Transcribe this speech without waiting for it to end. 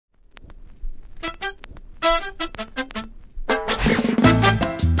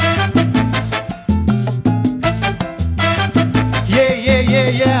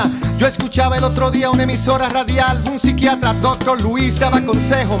escuchaba el otro día una emisora radial. Un psiquiatra, Dr. Luis, daba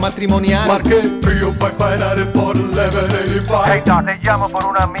consejo matrimonial. Marqué Rio 5594 Hey, te llamo por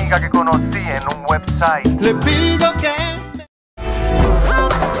una amiga que conocí en un website. Le pido que...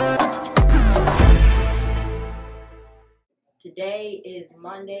 Today is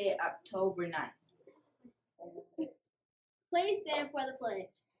Monday, October 9th. Please stand for the pledge.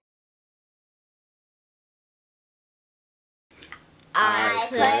 I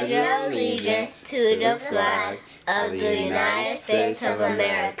pledge allegiance to the flag of the United States of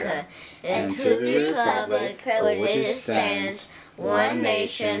America and to the republic for which it stands, one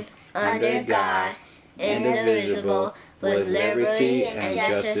nation, under God, indivisible, with liberty and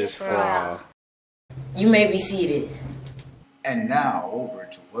justice for all. You may be seated. And now over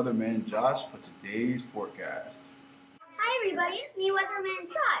to Weatherman Josh for today's forecast. Hi everybody, it's me, Weatherman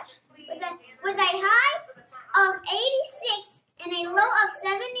Josh, with a high of 86 and a low of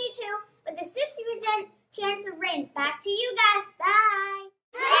 72 with a 60% chance of rain. Back to you guys. Bye.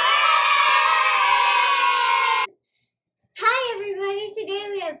 Hi everybody, today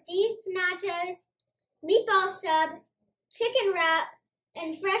we have beef nachos, meatball sub, chicken wrap,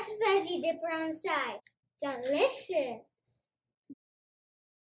 and fresh veggie dipper on the sides. Delicious.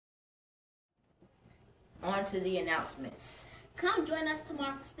 On to the announcements. Come join us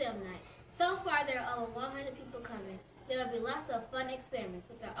tomorrow for STEM night. So far, there are over 100 people coming. There will be lots of fun experiments,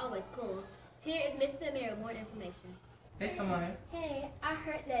 which are always cool. Here is Mr. Amir with more information. Hey, Samaya. Hey, I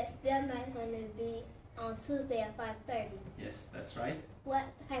heard that STEM night is going to be on Tuesday at 5:30. Yes, that's right.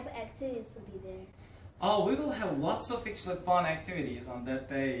 What type of activities will be there? Oh, we will have lots of actually fun activities on that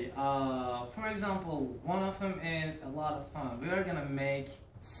day. For example, one of them is a lot of fun. We are gonna make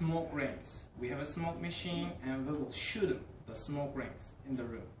smoke rings. We have a smoke machine and we will shoot them, the smoke rings, in the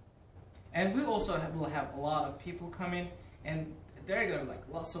room. And we also will have a lot of people coming, and there are gonna be like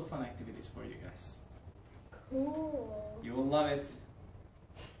lots of fun activities for you guys. Cool. You will love it.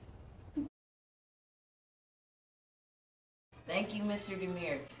 Thank you, Mr.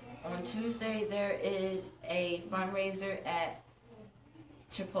 Demir. On Tuesday, there is a fundraiser at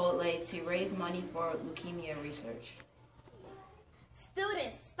Chipotle to raise money for leukemia research.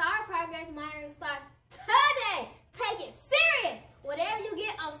 Students, STAR progress monitoring starts today. Take it serious. Whatever you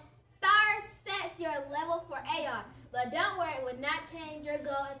get on STAR sets your level for AR. But don't worry, it will not change your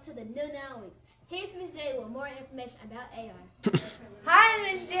goal until the new 9 weeks. Here's Ms. J with more information about AR. Hi,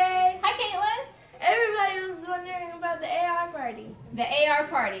 Ms. J. Hi, Caitlin. Everybody was wondering about the AR party. The AR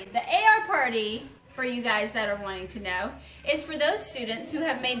party. The AR party, for you guys that are wanting to know, is for those students who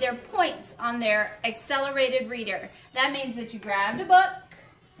have made their points on their accelerated reader. That means that you grabbed a book,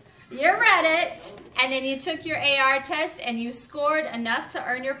 you read it, and then you took your AR test and you scored enough to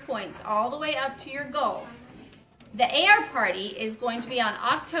earn your points all the way up to your goal. The AR party is going to be on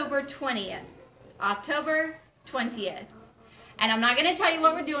October 20th. October 20th. And I'm not going to tell you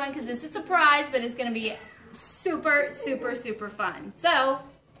what we're doing because it's a surprise, but it's going to be super, super, super fun. So,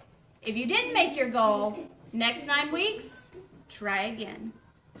 if you didn't make your goal, next 9 weeks, try again.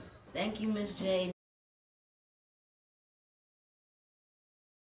 Thank you, Ms. J.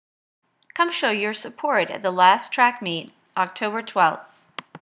 Come show your support at the last track meet, October 12th.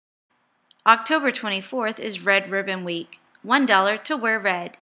 October 24th is Red Ribbon Week, $1 to wear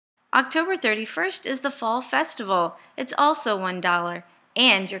red. October 31st is the Fall Festival. It's also $1,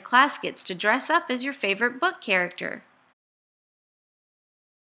 and your class gets to dress up as your favorite book character.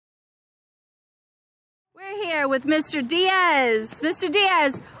 We're here with Mr. Diaz. Mr.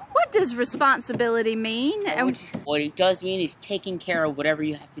 Diaz, what does responsibility mean? What it does mean is taking care of whatever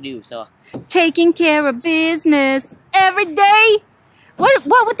you have to do. So taking care of business every day? What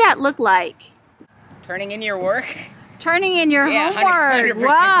would that look like? turning in your work. Turning in your homework. 100%.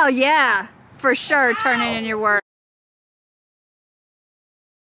 Wow, yeah, for sure, turning in your work.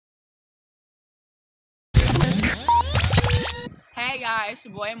 Hey y'all, it's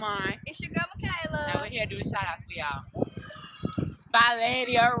your boy Mon. It's your girl Michaela. And we're here to do the shout outs for y'all.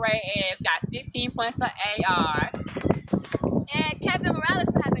 Valeria Reyes got 16 points on AR. And Kevin Morales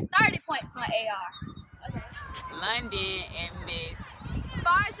will have 30 points on AR. Okay. London and Miss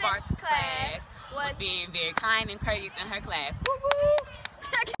Sparks' class was being very kind and courteous in her class.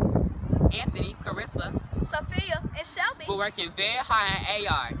 Anthony, Carissa, Sophia, and Shelby were working very hard on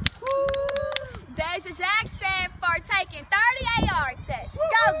AR. Deja Jackson for taking 30 AR tests.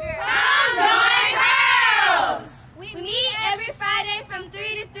 Go girls! Go girls! We meet every Friday from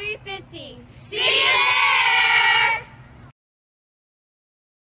 3 to 3:50. See you there!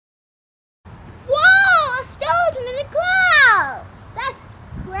 Whoa! A skeleton in the clouds! That's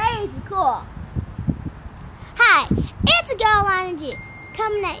crazy cool. Hi, it's a girl on a Jeep.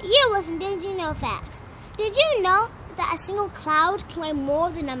 coming at you with some Did You Know facts. Did you know that a single cloud can weigh more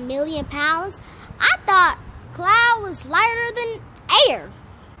than 1 million pounds? I thought cloud was lighter than air,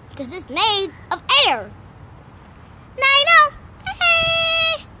 because it's made of air. Now you know.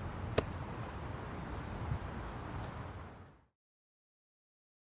 Hey.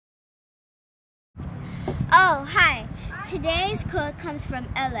 Oh, hi. Today's quote comes from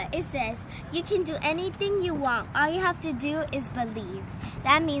Ella. It says, "You can do anything you want. All you have to do is believe."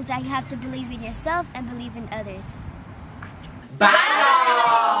 That means that you have to believe in yourself and believe in others. Bye.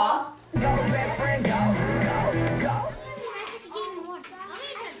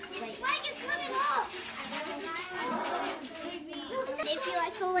 If you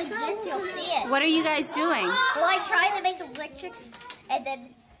like go like this, you'll see it. What are you guys doing? We're like trying to make electrics, and then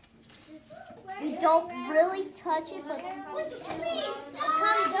you don't really touch it, but it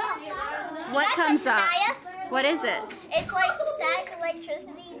comes up. What comes up? What is it? It's like static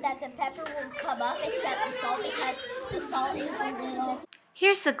electricity that the pepper will come up, except the salt, because the salt is a little.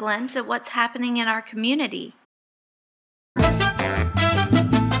 Here's a glimpse at what's happening in our community.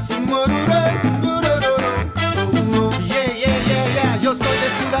 Yo soy de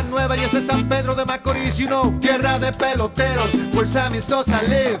Ciudad Nueva y es de San Pedro de Macorís, you know, tierra de peloteros, where Sammy Sosa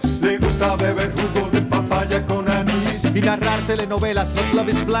lives. Le gusta beber jugo de papaya con anís y narrar telenovelas, but love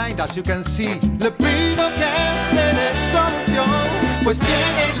is blind, as you can see. Le pido que me dé solución, pues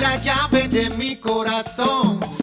tiene la llave de mi corazón.